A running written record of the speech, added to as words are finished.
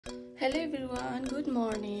Hello everyone, good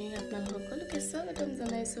morning. আপোনালোক সকলোকে স্বাগতম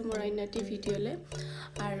জনাইছো মোৰ অন্যটি ভিডিঅ'লে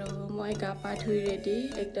আৰু মই গা পা ধুই ৰেডি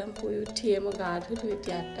একদম শুই উঠিয়ে মই গা ধুই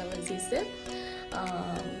এতিয়া 8টা বাজিছে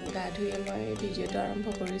গা ধুই মই ভিডিঅ'টো আৰম্ভ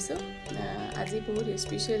কৰিছো আজি বহুত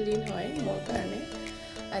স্পেশাল দিন হয় মোৰ কাৰণে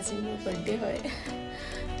আজি মোৰ বাৰ্থডে হয়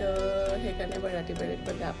তো সেইকাৰণে মই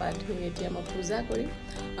ৰাতিপুৱা গা পা ধুই এতিয়া মই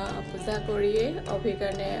পূজা কৰিয়ে অভিৰ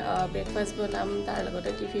কাৰণে ব্ৰেকফাষ্ট বনাম তাৰ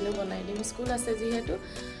লগতে টিফিনো বনাই দিম স্কুল আছে যিহেতু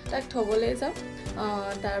তাক থবলৈ যাম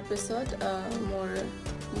তাৰ পিছত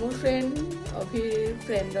মোৰ ফ্ৰেণ্ড অভিৰ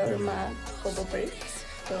ফ্ৰেণ্ডৰ মা ক'ব পাৰি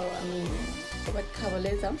তো আমি ক'ৰবাত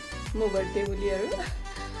খাবলৈ যাম মোৰ বাৰ্থডে বুলি আৰু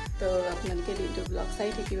তো আপোনালোকে দিনটো ব্লগ চাই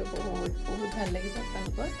থাকিব বহুত ভাল লাগিব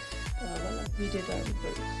আপোনালোকৰ ভিডিঅ'টো আৰম্ভ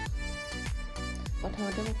কৰিম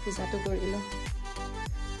প্ৰথমতে মই পূজাটো কৰি লওঁ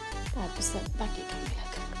তাৰপিছত বাকী কামবিলাক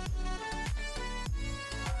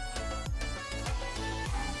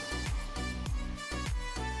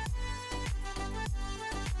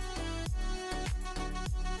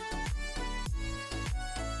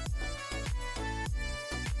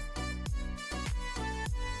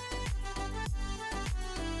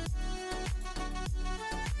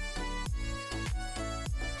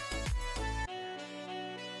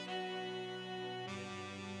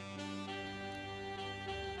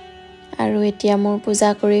আৰু এতিয়া মোৰ পূজা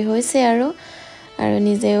কৰি হৈছে আৰু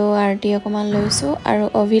নিজেও আৰতি অকমান লৈছো আৰু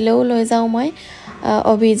অভিলেও লৈ যাও মই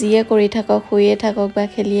অভি যিয়ে কৰি থাকক শুইয়ে থাকক বা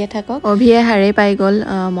খেলিয়ে থাকক অভিয়ে হাৰে পাই গল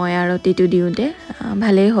মই আৰতিটো দিওতে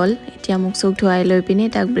ভালেই হ'ল এতিয়া মুখ চুখ ধুৱাই লৈ পিনি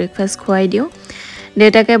তাক ব্ৰেকফাষ্ট খুৱাই দিও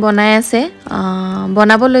দেউতাকে বনাই আছে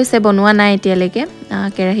বনাব লৈছে বনোৱা নাই এতিয়ালৈকে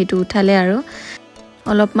কেৰাহীটো উঠালে আৰু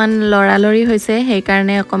অলপমান লৰালৰি হৈছে সেই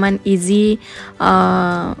কাৰণে অকমান ইজি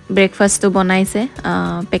ব্ৰেকফাষ্টটো বনাইছে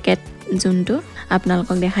পেকেট যোনটো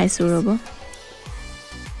আপোনালোকক দেখাইছো ৰব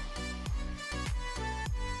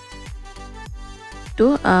তো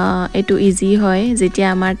এটো ইজি হয় যেতিয়া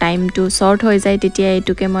আমাৰ টাইমটো শৰ্ট হৈ যায় তেতিয়া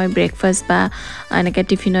এটোকে মই ব্ৰেকফাষ্ট বা এনেকে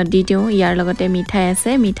টিফিনত দি দিও ইয়াৰ লগতে মিঠাই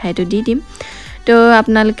আছে মিঠাইটো দি দিম তো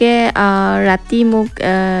আপোনালোকে ৰাতি মোক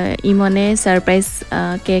ইমনে সাৰপ্ৰাইজ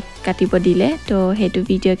কেক কাটিব দিলে তো হেতু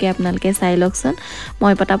ভিডিঅ'কে আপোনালোকে চাই লকছন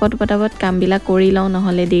মই পটাপট কামবিলাক কৰি লও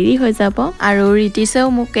নহলে দেৰি হৈ যাব আৰু ৰিতিছেও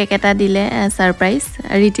মোক কেক এটা দিলে সাৰপ্ৰাইজ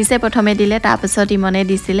ৰিতিছে প্ৰথমে দিলে তাৰপিছত ইমনে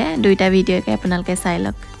দিছিলে দুইটা ভিডিঅ'কে আপোনালোকে চাই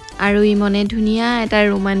লক আৰু ইমনে ধুনিয়া এটা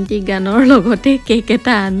ৰোমান্টিক গানৰ লগতে কেক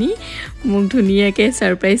এটা আনি মোক ধুনিয়াকে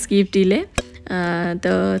সাৰপ্ৰাইজ গিফট দিলে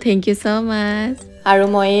তো থ্যাংক ইউ সো মাচ আৰু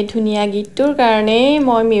মই এই ধুনিয়া গীতটোৰ কাৰণে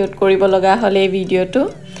মই মিউট কৰিব লগা হলে ভিডিঅ'টো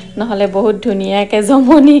নহলে বহুত ধুনিয়াকে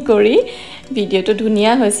জমনি কৰি ভিডিঅ'টো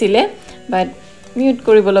ধুনিয়া হৈছিলে বাট মিউট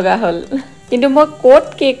কৰিব লগা হল কিন্তু মই কোট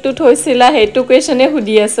কেকটো থৈছিলা হেতু কোৱেশ্যনে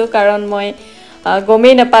হুদি আছো কাৰণ মই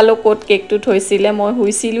গমেই নাপালো কোট কেকটো থৈছিলে মই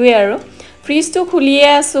হুইছিলুৱে আৰু ফ্ৰিজটো খুলিয়ে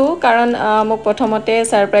আছো কাৰণ মোক প্ৰথমতে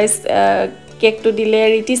সাৰপ্ৰাইজ কেকটো দিলে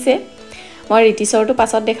ৰিতিছে মই ৰিতিছৰটো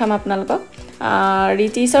পাছত দেখাম আপোনালোকক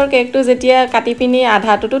ৰিতিছৰ কেকটো যেতিয়া কাটি পিনি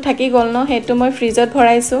আধাটোটো থাকি গল ন হেতু মই ফ্ৰিজত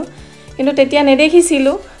ভৰাইছো কিন্তু তেতিয়া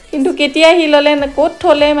নেদেখিছিলো কিন্তু কেতিয়া হিললে কোট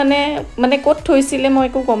থলে মানে কোট থৈছিলে মই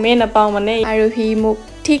একো গমেই নাপাও মানে আৰু হি মোক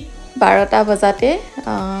ঠিক 12টা বজাতে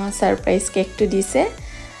সাৰপ্ৰাইজ কেকটো দিছে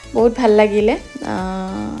বহুত ভাল লাগিলে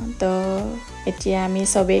তো এতিয়া আমি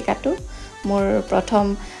সবে কাটো মোৰ প্ৰথম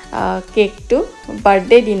কেকটো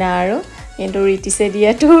বাৰ্থডে দিনা আৰু কিন্তু ৰিতিছে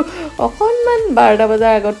দিয়াটো অকনমান 12টা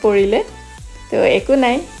বজাৰ আগত পৰিলে তো একো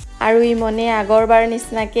নাই আৰু ইমনে আগৰবাৰ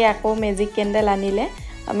নিচিনাকে আকৌ মেজিক কেন্ডেল আনিলে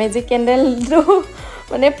মেজিক কেন্ডেলটো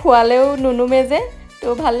মানে ফুৱালেও নুনুমে যে তো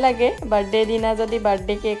ভাল লাগে বাৰ্থডে দিনা যদি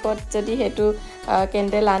বাৰ্থডে কেকত যদি হেতু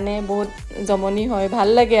কেন্ডেল আনে বহুত জমনি হয় ভাল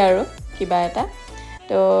লাগে আৰু কিবা এটা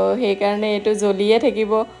তো সেই কাৰণে এটো জ্বলিয়ে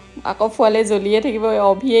থাকিব আকৌ ফুৱালে জ্বলিয়ে থাকিব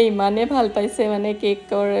অভিয়ে ইমানে ভাল পাইছে মানে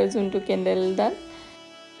কেকৰ যোনটো কেন্ডেলডাল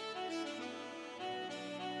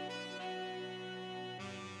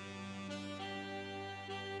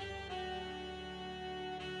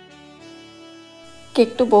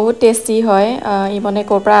কেকটো বহুত টেস্টি হয় ইমনে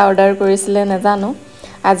কোপৰা অৰ্ডাৰ কৰিছিলে নাজানো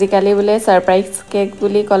আজিকালি বোলে সাৰপ্ৰাইজ কেক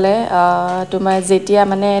বুলি ক'লে তোমাৰ যেতিয়া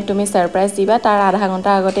মানে তুমি সাৰপ্ৰাইজ দিবা তাৰ আধা ঘণ্টা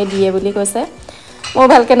আগতে দিয়ে বুলি কৈছে মই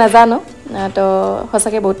ভালকে নাজানো তো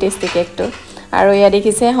হসাকে বহুত টেস্টি কেকটো আৰু ইয়া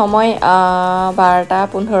দেখিছে সময়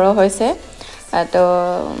 12:15 হৈছে তো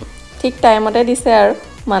ঠিক টাইমতে দিছে আৰু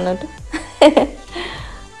মানুহটো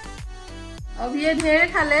অভিয়ে ঢেৰ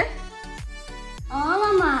খালে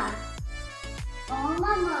মামা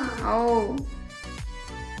Oh.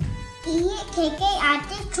 Ini keke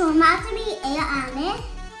ate tomat bi ane.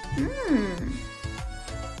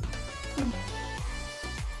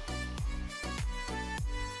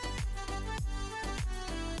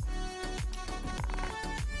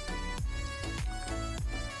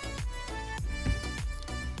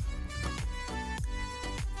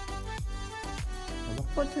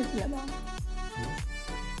 ক'ত থৈছিলা বা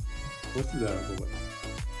কৈছিলা আৰু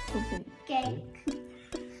Cake.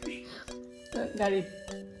 গাড়ীত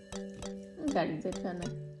যে থোৱা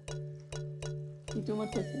নাই ইটো মই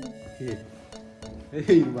থৈছিলো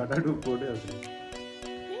এই ইনভাৰ্টাৰটো ওপৰতে আছে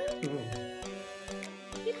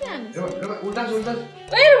উল্টা উল্টা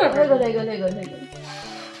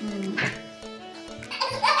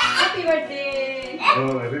Happy birthday!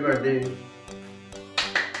 Oh, happy birthday.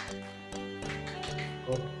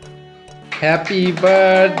 Happy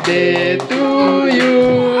birthday to you.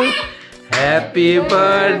 Happy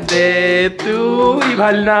birthday to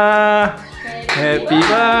Ivalna. Happy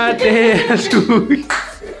birthday to you.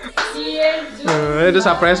 Itu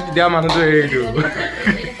surprise dia mana tu itu.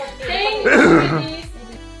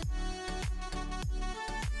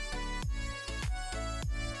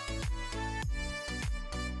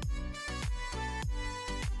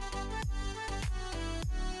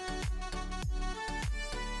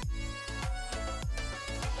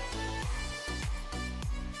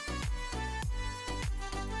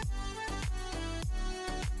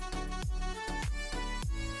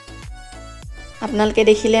 আপোনালোকে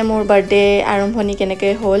দেখিলে মোৰ বাৰ্থডে আৰম্ভণি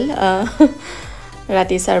কেনেকৈ হ'ল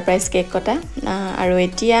ৰাতি ছাৰপ্ৰাইজ কেক কটা আৰু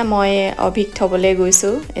এতিয়া মই অভিক থবলৈ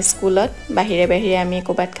গৈছোঁ স্কুলত বাহিৰে বাহিৰে আমি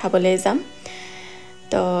ক'ৰবাত খাবলৈ যাম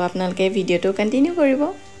তো আপোনালোকে ভিডিঅ'টো কণ্টিনিউ কৰিব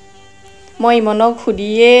মই ইমনক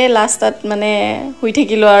সুধিয়ে লাষ্টত মানে শুই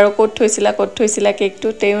থাকিলোঁ আৰু ক'ত থৈছিলা কেকটো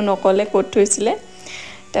তেওঁ নক'লে ক'ত থৈছিলে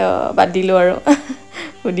তো বাদ দিলোঁ আৰু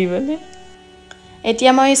সুধিবলৈ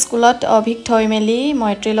এতিয়া মই স্কুলত অভিক থৈ মেলি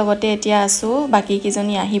মৈত্ৰীৰ লগতে এতিয়া আছোঁ বাকী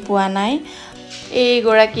কিজনী আহি পোৱা নাই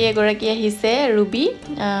এগৰাকী আহিছে ৰুবি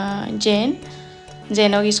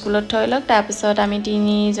জেনক স্কুলত থৈ লওক তাৰপিছত আমি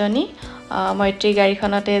তিনিজনী মৈত্ৰী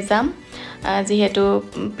গাড়ীখনতে যাম যিহেতু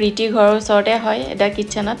প্ৰীতি ঘৰৰ ওচৰতে হয় এটা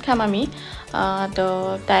কিটচেনত খাম আমি তো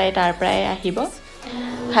তাই তাৰ পৰাই আহিব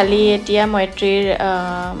খালি এতিয়া মৈত্ৰীৰ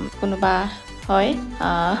কোনোবা হয়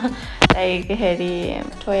তাইক হেৰি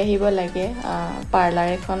থৈ আহিব লাগে পাৰ্লাৰ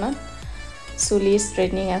এখনত চুলি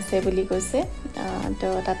ষ্ট্ৰেটনিং আছে বুলি কৈছে তো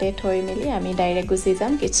তাতে থৈ মেলি আমি ডাইৰেক্ট গুচি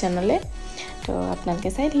যাম কিটচেনলৈ তো আপোনালোকে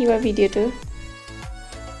চাই থাকিব ভিডিঅ'টো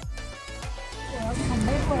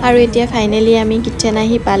আৰু এতিয়া ফাইনেলি আমি কিটচেন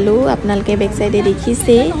আহি পালোঁ আপোনালোকে বেক চাইডে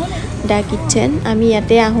দেখিছেই দ্য কিটচেন আমি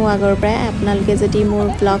ইয়াতে আহোঁ আগৰ পৰাই আপোনালোকে যদি মোৰ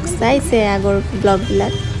ব্লগ চাইছে আগৰ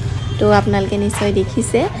ব্লগবিলাক তো আপোনালোকে নিশ্চয়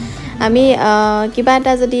দেখিছে আমি কিবা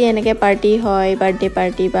এটা যদি এনেকৈ পাৰ্টি হয় বাৰ্থডে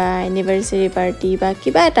পাৰ্টি বা এনিভাৰ্চাৰী পাৰ্টি বা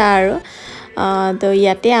কিবা এটা আৰু তো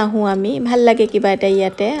ইয়াতে আহোঁ আমি ভাল লাগে কিবা এটা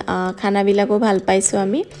ইয়াতে খানাবিলাকো ভাল পাইছোঁ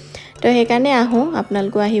আমি তো সেইকাৰণে আহোঁ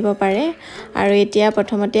আপোনালোকো আহিব পাৰে আৰু এতিয়া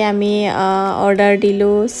প্ৰথমতে আমি অৰ্ডাৰ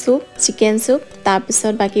দিলোঁ চুপ চিকেন চুপ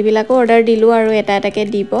তাৰপিছত বাকীবিলাকো অৰ্ডাৰ দিলোঁ আৰু এটা এটাকৈ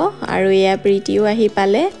দিব আৰু এয়া প্ৰীতিও আহি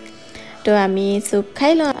পালে তো আমি চুপ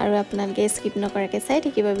খাই লওঁ আৰু আপোনালোকে স্কিপ নকৰাকৈ চাই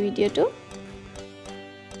থাকিব ভিডিঅ'টো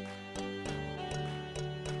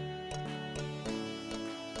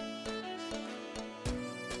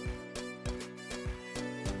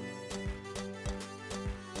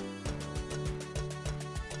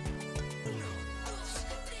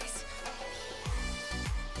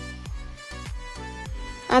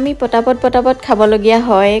আমি পটাপট খাবলগীয়া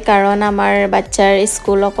হয় কাৰণ আমাৰ বাচ্চাৰ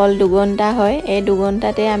স্কুল অকল 2 ঘণ্টা হয় এই 2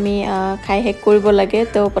 ঘণ্টাতে আমি খাই শেষ কৰিব লাগে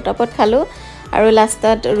তো পটাপট খালোঁ আৰু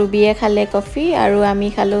লাষ্টত ৰুবিয়ে খালে কফি আৰু আমি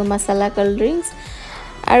খালোঁ মছলা ক'ল্ড ড্ৰিংকছ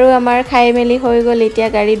আৰু আমাৰ খাই মেলি হৈ গ'ল এতিয়া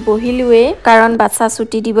গাড়ীত বহিলোৱে কাৰণ বাচ্চা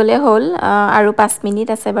ছুটি দিবলৈ হ'ল আৰু 5 মিনিট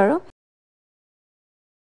আছে বাৰু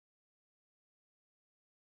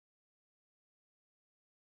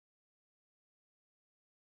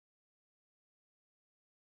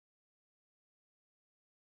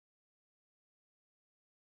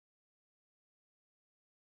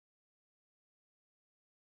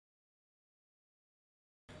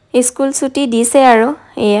স্কুল ছুটি দিছে আৰু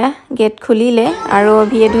এয়া গেট খুলিলে আৰু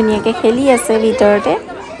অভিয়ে ধুনীয়াকৈ খেলি আছে ভিতৰতে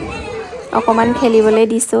অকমান খেলিবলৈ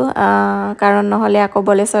দিছোঁ কাৰণ নহ'লে আকৌ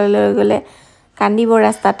বলেচলৈ লৈ গ'লে কান্দিব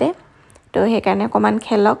ৰাস্তাতে তো সেইকাৰণে অকমান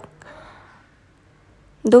খেলক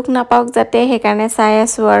দুখ নাপাওক যাতে সেইকাৰণে চাই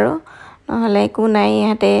আছোঁ আৰু নহ'লে একো নাই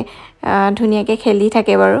ইহঁতে ধুনীয়াকৈ খেলি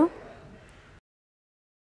থাকে বাৰু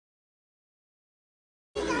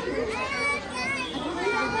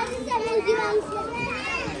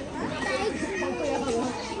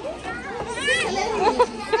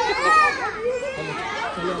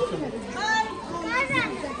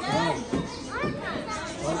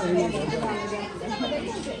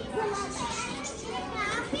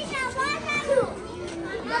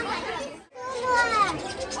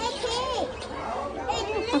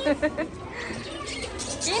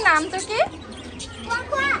কি নামটো কি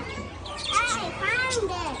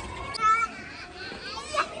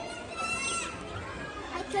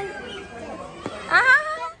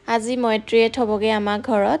আজি মৈত্ৰীয়ে থবগে আমাৰ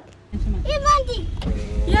ঘৰত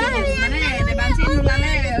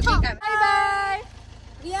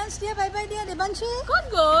Rians dia bye bye dia Debanshi. Good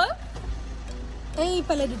girl. Hey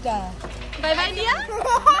pala duta. Bye bye dia. Bye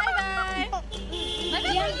bye. Bye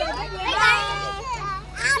bye. Bye bye.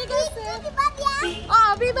 ঠিক আছে।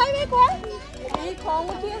 abhi bye bye koi. এই খং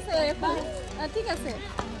উঠি আছে ঠিক আছে।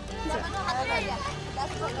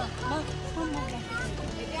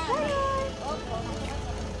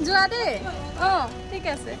 যোৱা দে ঠিক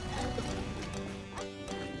আছে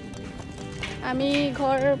আমি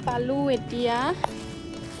ঘৰ পালো এতিয়া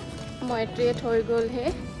মৈত্ৰীয়ে থৈ গ'ল হে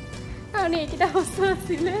কাৰণ এইকেইটা বস্তু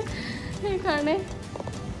আছিলে সেইকাৰণে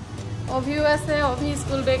অভিও আছে অভি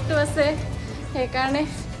স্কুল বেগটো আছে সেইকাৰণে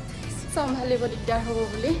চম্ভালিব দিগদাৰ হ'ব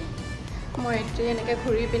বুলি মৈত্ৰী এনেকৈ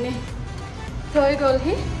ঘূৰি পিনে থৈ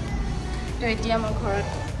গ'লহি তো এতিয়া মই ঘৰত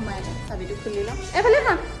সোমাই চাবিটো খুলি লওঁ এফালে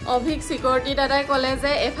না অভিক চিকিউৰিটি দাদাই ক'লে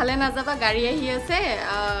যে এফালে নাযাবা গাড়ী আহি আছে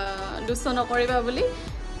দুষ্ট নকৰিবা বুলি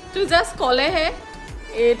তো জাষ্ট ক'লেহে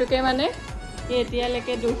এইটোকে মানে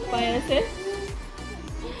এতিয়ালৈকে দুখ পাই আছে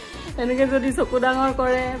এনেকৈ যদি চকু ডাঙৰ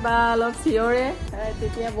কৰে বা অলপ চিঞৰে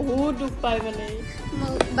তেতিয়া বহুত দুখ পায় মানে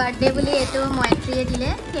বাৰ্থডে বুলি এইটো মৈত্ৰীয়ে দিলে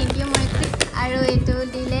থেংক ইউ মৈত্ৰী আৰু এইটো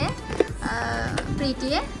দিলে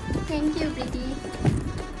প্ৰীতিয়ে থেংক ইউ প্ৰীতি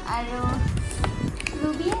আৰু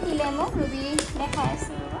ৰুবিয়ে দিলে মোক ৰুবি দেখাই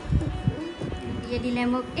আছোঁ ৰুবিয়ে দিলে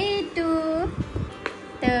মোক এইটো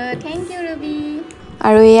তো থেংক ইউ ৰুবি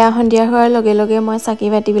আৰু এয়া সন্ধিয়া হোৱাৰ লগে লগে মই চাকি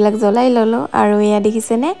বাতিবিলাক জ্বলাই ল'লোঁ আৰু এয়া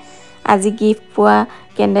দেখিছেনে আজি গিফ্ট পোৱা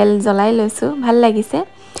কেণ্ডেল জ্বলাই লৈছোঁ ভাল লাগিছে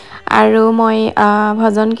আৰু মই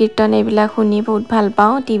ভজন কীৰ্তন এইবিলাক শুনি বহুত ভাল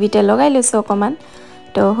পাওঁ টিভিতে লগাই লৈছোঁ অকণমান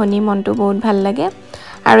তো শুনি মনটো বহুত ভাল লাগে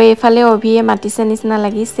আৰু এইফালে অভিয়ে মাতিছে নিচিনা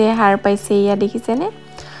লাগিছে হাৰ পাইছে এয়া দেখিছেনে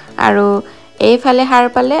আৰু এইফালে হাৰ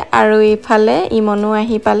পালে আৰু এইফালে ইমনো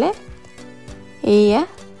আহি পালে এয়া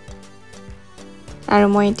আৰু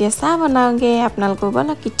মই এতিয়া চাহ বনাওঁগে আপোনালোকো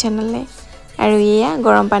বলক কিটচেনলৈ আৰু এয়া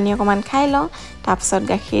গৰম পানী অকণমান খাই লওঁ তাৰপিছত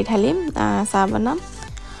গাখীৰ ঢালিম চাহ বনাম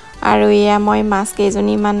আৰু এয়া মই মাছ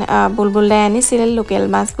কেইজনীমান বুলবুল দাই আনিছিলে লোকেল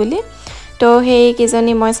মাছ বুলি তো সেই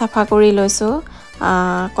কেইজনী মই চাফা কৰি লৈছোঁ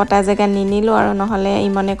কটা জেগা নিনিলোঁ আৰু নহ'লে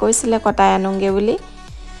ইমনে কৈছিলে কটাই আনোগে বুলি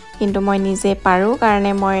কিন্তু মই নিজে পাৰোঁ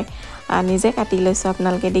কাৰণে মই নিজে কাটি লৈছোঁ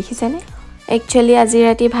আপোনালোকে দেখিছেনে একচুৱেলি আজি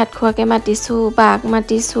ৰাতি ভাত খোৱাকৈ মাতিছোঁ বাক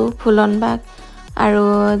মাতিছোঁ ফুলন বাক আৰু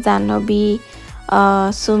জাহ্নৱী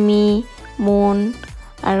সুমি মুন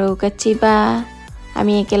আৰু কচিবা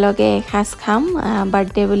আমি একেলগে এসাঁজ খাম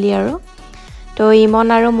বাৰ্থডে বুলি আৰু তো ইমন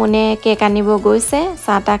আৰু মুনে কেক আনিব গৈছে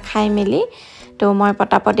চাহ তাহ খাই মেলি তো মই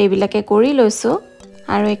পটাপট এইবিলাকে কৰি লৈছোঁ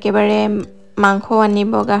আৰু একেবাৰে মাংস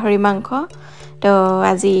আনিব গাহৰি মাংস তো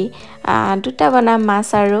আজি দুটা বনাম মাছ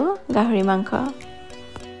আৰু গাহৰি মাংস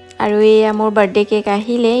আৰু এয়া মোৰ বাৰ্থডে কেক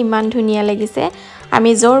আহিলে ইমান ধুনীয়া লাগিছে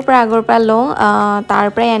আমি য'ৰ পৰা আগৰ পৰা লওঁ তাৰ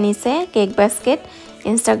পৰাই আনিছে কেক বাস্কেট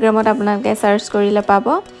ইনষ্টাগ্ৰামত আপোনালোকে চাৰ্চ কৰিলে পাব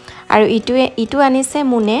আৰু ইটো আনিছে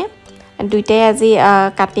মুনে দুইটাই আজি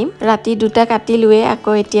কাটিম ৰাতি দুটা কাটিলোৱে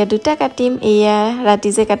আকৌ এতিয়া দুটা কাটিম এয়া ৰাতি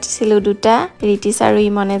যে কাটিছিলোঁ দুটা ৰিতিছ আৰু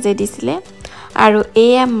ইমনে যে দিছিলে আৰু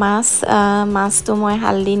এয়া মাছটো মই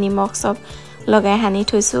হালধি নিমখ চব লগাই সানি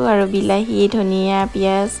থৈছোঁ আৰু বিলাহী ধনিয়া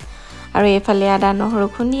পিঁয়াজ আৰু এইফালে আদা নহৰু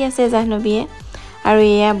খুন্দি আছে জাহ্নৱীয়ে আৰু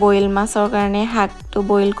এয়া বইল মাছৰ কাৰণে শাকটো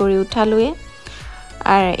বইল কৰি উঠালোৱে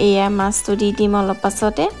আৰু এয়া মাছটো দি দিম অলপ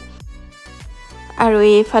পাছতে আৰু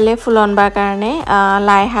এইফালে ফুলনবাৰ কাৰণে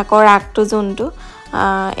লাই শাকৰ আগটো যোনটো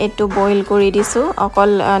এইটো বইল কৰি দিছোঁ অকল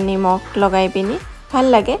নিমখ লগাই পিনি ভাল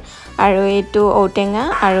লাগে আৰু এইটো ঔটেঙা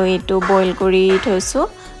আৰু এইটো বইল কৰি থৈছোঁ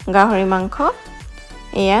গাহৰি মাংস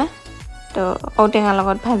এয়া তো ঔটেঙাৰ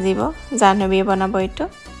লগত ভাজিব জাহ্নৱীয়ে বনাব এইটো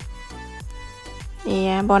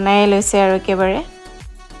এয়া বনাই লৈছে আৰু একেবাৰে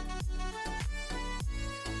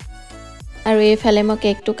আৰু এইফালে মই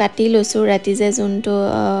কেকটো কাটি লৈছোঁ ৰাতি যে যোনটো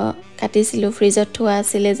কাটিছিলোঁ ফ্ৰিজত থোৱা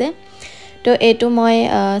আছিলে যে তো এইটো মই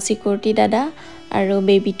চিকিউৰিটি দাদা আৰু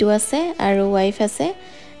বেবিটো আছে আৰু ৱাইফ আছে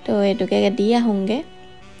তো এইটোকে দি আহোঁগৈ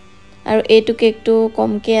আৰু এইটো কেকটো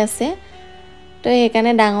কমকৈ আছে তো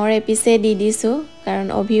সেইকাৰণে ডাঙৰ এপিছে দি দিছোঁ কাৰণ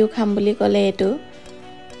অভিও খাম বুলি ক'লে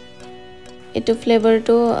এইটো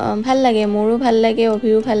ফ্লেভাৰটো ভাল লাগে মোৰো ভাল লাগে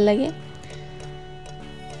অভিও ভাল লাগে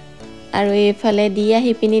আৰু এইফালে দি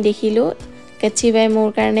আহি পিনি দেখিলোঁ কচিবাই মোৰ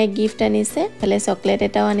কাৰণে গিফ্ট আনিছে ফালে চকলেট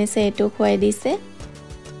এটাও আনিছে এইটো খুৱাই দিছে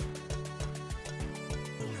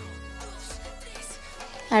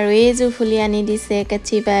আৰু এইযোৰ ফুলি আনি দিছে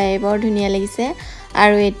কচিবাই বৰ ধুনীয়া লাগিছে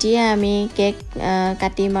আৰু এতিয়া আমি কেক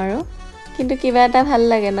কাটিম আৰু কিন্তু কিবা এটা ভাল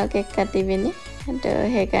লাগে ন কেক কাটি পিনি তো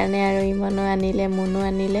সেইকাৰণে আৰু ইমনো আনিলে মুনো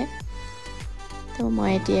আনিলে তো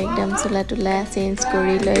মই এতিয়া একদম চোলা তোলা চেঞ্জ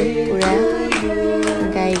কৰি লৈ পুৰা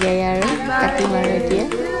গাই আৰু কাটিম আৰু এতিয়া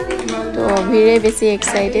তো অভিৰে বেছি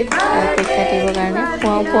এক্সাইটেড কেক কাটিবৰ কাৰণে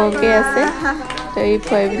খুৱাওকে আছে তো এই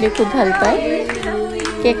খুৱাই বুলি খুব ভাল পায়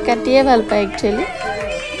কেক কাটিয়ে ভাল পায় একচুৱেলি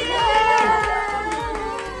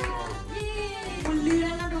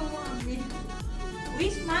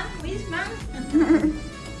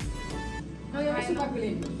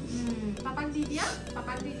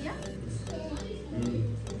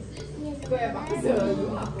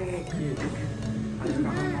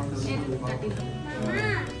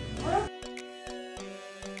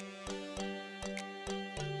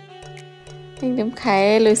একদম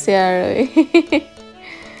খায়ে লৈছে আৰু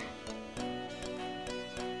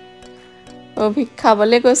অভিক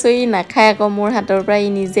খাবলৈ কৈছো ই নাখায় আকৌ মোৰ হাতৰ পৰা ই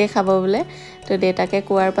নিজে খাব বোলে তো দেউতাকে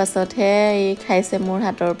কোৱাৰ পাছতহে ই খাইছে মোৰ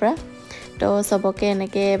হাতৰ পৰা তো সবকে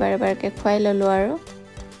এনেকৈ এবাৰ এবাৰকৈ খুৱাই ল'লোঁ আৰু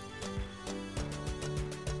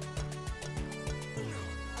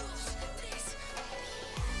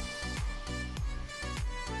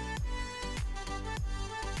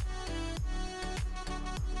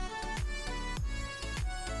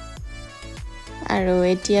আৰু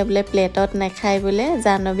এতিয়া বোলে প্লেটত নাখাই বোলে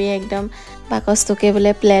জানবী একদম বাকচটোকে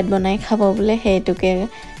বোলে প্লেট বনাই খাব বোলে সেইটোকে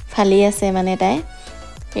ফালি আছে মানে তাই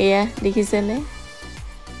এয়া দেখিছেনে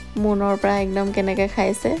মুনৰ পৰা একদম কেনেকৈ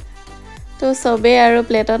খাইছে তো সবে আৰু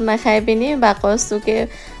প্লেটত নাখাই পিনি বাকচটোকে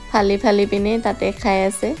ফালি ফালি পিনি তাতে খাই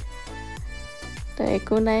আছে তো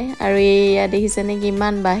একো নাই আৰু এয়া দেখিছেনে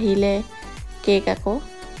কিমান বাঢ়িলে কেক আকৌ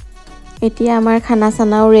এতিয়া আমাৰ খানা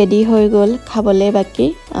চানাও ৰেডি হৈ গ'ল খাবলৈ বাকি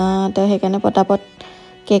তো সেইকাৰণে পটাপট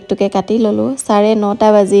কেকটোকে কাটি ল'লোঁ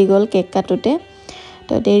 9:30 বাজি গ'ল কেক কাটোতে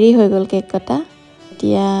তো দেৰি হৈ গ'ল কেক কটা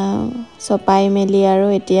এতিয়া চপাই মেলি আৰু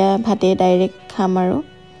এতিয়া ভাতে ডাইৰেক্ট খাম আৰু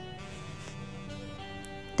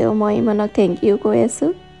তো মই ইমানক থেংক ইউ কৈ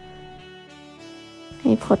আছোঁ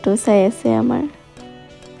এই ফটো চাই আছে আমাৰ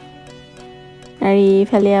আৰু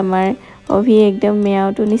এইফালে আমাৰ অভি একদম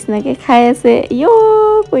মেয়াওটো নিচিনাকৈ খাই আছে ইয়ো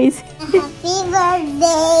কৈছে Happy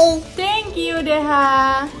birthday. Thank you,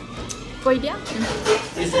 Deha. Koi dia?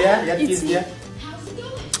 Kiss dia, ya kiss dia.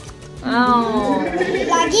 Oh.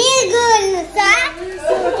 Lagi gul, sa?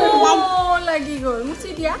 Oh, lagi gol.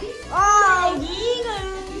 Mesti dia? Oh, lagi gul.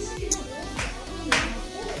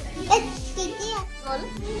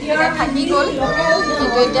 Dia থাকি গ'ল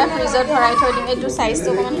কিন্তু এতিয়া ফ্ৰিজত ভৰাই থৈ দিম এইটো সাইজটো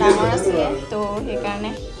অকমান ডাঙৰ আছে তো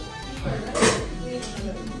সেইকাৰণে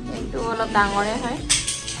এইটো অলপ ডাঙৰে হয়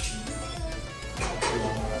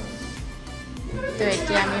তো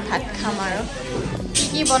এতিয়া আমি ভাত খাম আৰু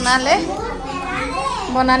কি বনালে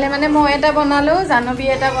মানে মই এটা বনালো জানবী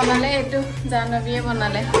এটা বনালে এইটো জানবীয়ে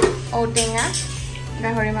বনালে ঔটেঙা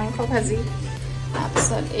গাহৰি মাংস ভাজি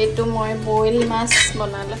তাৰপিছত এইটো মই বইল মাছ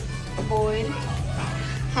বনালো বইল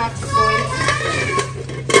শাক বইল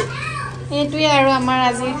এইটোৱে আৰু আমাৰ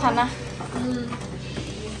আজিৰ খানা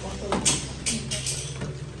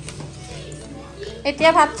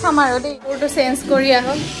এতিয়া ভাত খাম আৰু দেই কাপোৰটো চেঞ্জ কৰি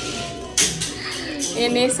আহক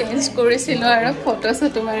এনেই চেঞ্জ কৰিছিলোঁ আৰু ফটো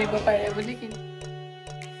চটো মাৰিব পাৰে বুলি কিন্তু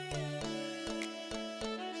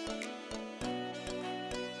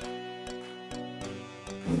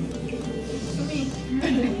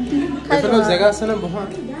জেগা আছে না বহা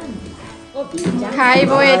খাই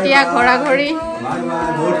বৈ এতিয়া ঘৰা ঘৰি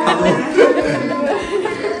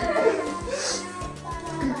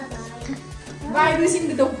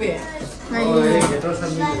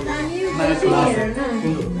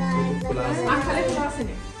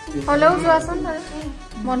হ'লেও যোৱাচোন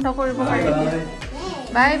বন্ধ কৰিব পাৰি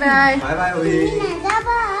বাই বাই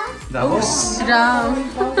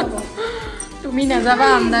তুমি নাযাবা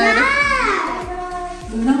under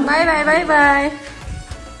bye bye bye bye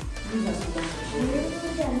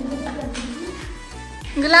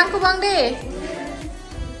গিলাং খুবাং দেই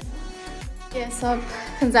চব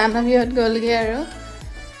জাহ্নৱীহঁত গ'লগৈ আৰু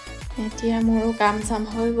এতিয়া মোৰো কাম চাম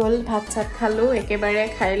হৈ গ'ল ভাত চাত খালোঁ একেবাৰে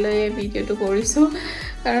খাই লৈ ভিডিঅ'টো কৰিছোঁ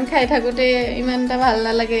কাৰণ খাই থাকোঁতে ইমান এটা ভাল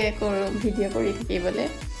নালাগে ভিডিঅ' কৰি থাকিবলৈ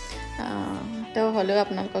তো হ'লেও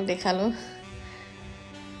আপোনালোকক দেখালোঁ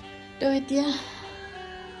তো এতিয়া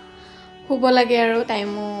শুব লাগে আৰু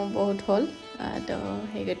টাইমো বহুত হ'ল তো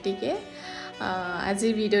সেই গতিকে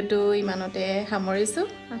আজিৰ ভিডিঅ'টো ইমানতে সামৰিছোঁ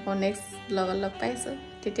আকৌ নেক্সট ব্লগত লগ পাইছোঁ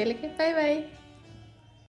তেতিয়ালৈকে বাই বাই